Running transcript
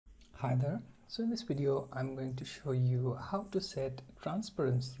Hi there. So in this video I'm going to show you how to set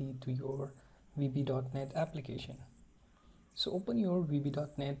transparency to your VB.NET application. So open your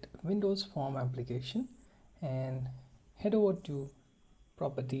VB.NET Windows Form application and head over to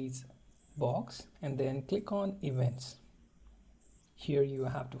Properties box and then click on Events. Here you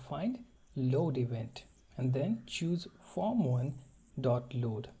have to find Load Event and then choose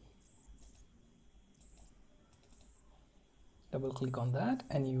form1.load. Double click on that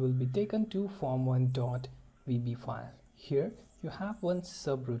and you will be taken to form1.vb file. Here you have one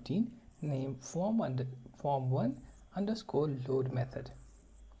subroutine named form1_load method.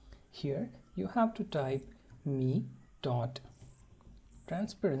 Here you have to type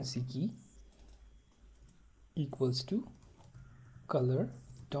me.transparency key equals to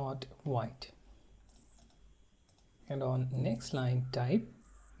color.white, and on next line type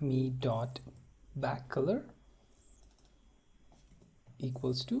me.backcolor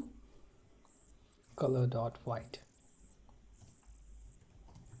equals to color.white.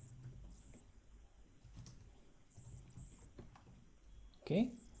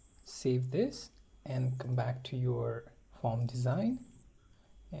 Okay, save this and come back to your form design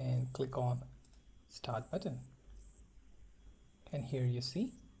and click on Start button. And here you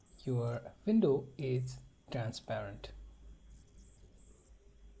see your window is transparent.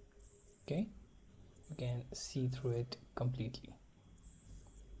 Okay, you can see through it completely.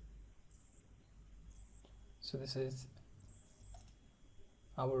 So this is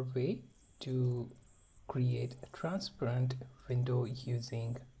our way to create a transparent window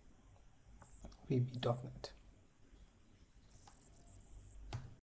using VB.NET.